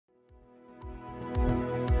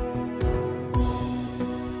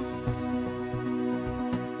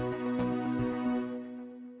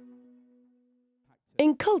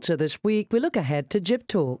culture this week, we look ahead to Gib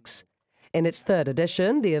Talks. In its third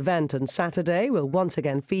edition, the event on Saturday will once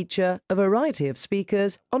again feature a variety of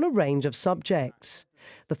speakers on a range of subjects.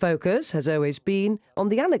 The focus has always been on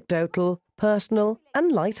the anecdotal, personal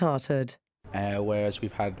and light-hearted. Whereas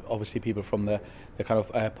we've had obviously people from the kind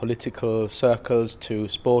of political circles to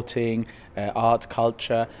sporting, art,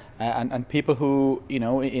 culture, and people who, you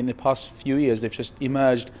know, in the past few years they've just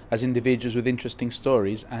emerged as individuals with interesting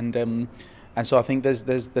stories, and so I think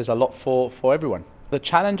there's a lot for everyone. The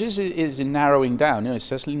challenge is in narrowing down. You know, there's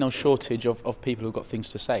certainly no shortage of people who've got things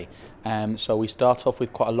to say. So we start off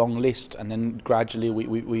with quite a long list, and then gradually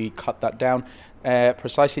we cut that down,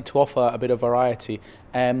 precisely to offer a bit of variety.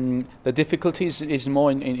 The difficulty is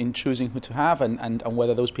more in choosing who to have and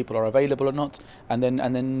whether those people are available or not, and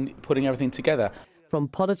then putting everything together. From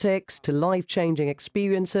politics to life-changing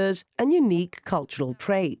experiences and unique cultural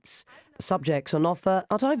traits, the subjects on offer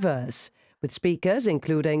are diverse, with speakers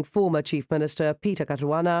including former Chief Minister Peter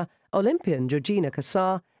Caruana, Olympian Georgina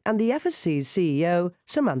Cassar and the FSC's CEO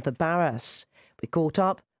Samantha Barass. We caught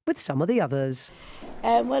up with some of the others.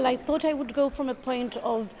 Well, I thought I would go from a point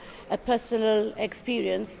of a personal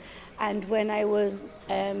experience, and when I was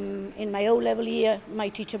in my O-level year, my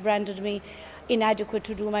teacher branded me inadequate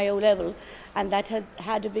to do my O-level, and that has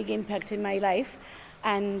had a big impact in my life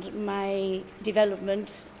and my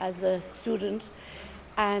development as a student.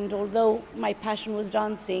 And although my passion was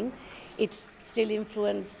dancing, it still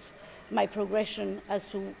influenced my progression as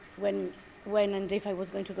to when and if I was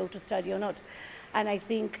going to go to study or not. And I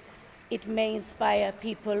think it may inspire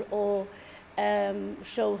people or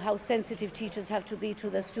show how sensitive teachers have to be to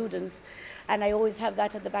their students. And I always have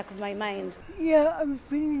that at the back of my mind. Yeah, I'm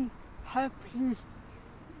feeling happy.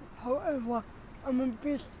 However, I'm a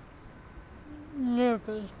bit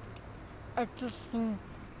nervous at the same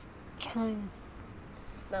time.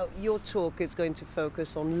 Now, your talk is going to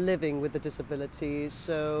focus on living with a disability,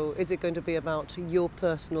 so is it going to be about your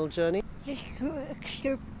personal journey? Just to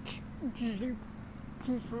accept disabled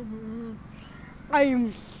people. I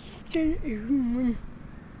am still a human.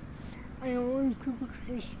 I want to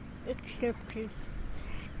just accept it.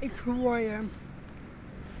 It's who I am.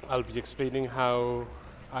 I'll be explaining how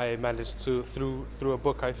I managed to, through a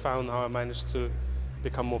book I found, how I managed to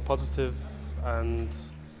become more positive and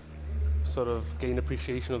sort of gain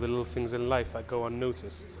appreciation of the little things in life that go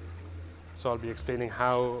unnoticed. So I'll be explaining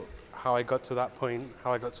how I got to that point,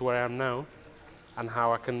 how I got to where I am now, and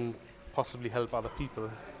how I can possibly help other people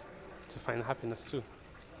to find happiness too.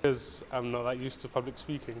 Because I'm not that used to public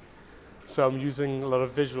speaking, so I'm using a lot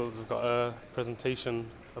of visuals. I've got a presentation,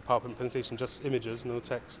 a PowerPoint presentation, just images, no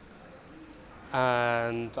text.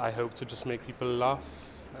 And I hope to just make people laugh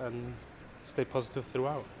and stay positive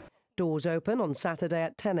throughout. Doors open on Saturday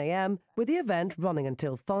at 10 a.m, with the event running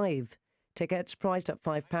until 5. Tickets priced at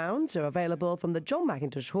 £5 are available from the John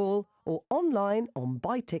Mackintosh Hall or online on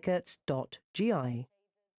buytickets.gi.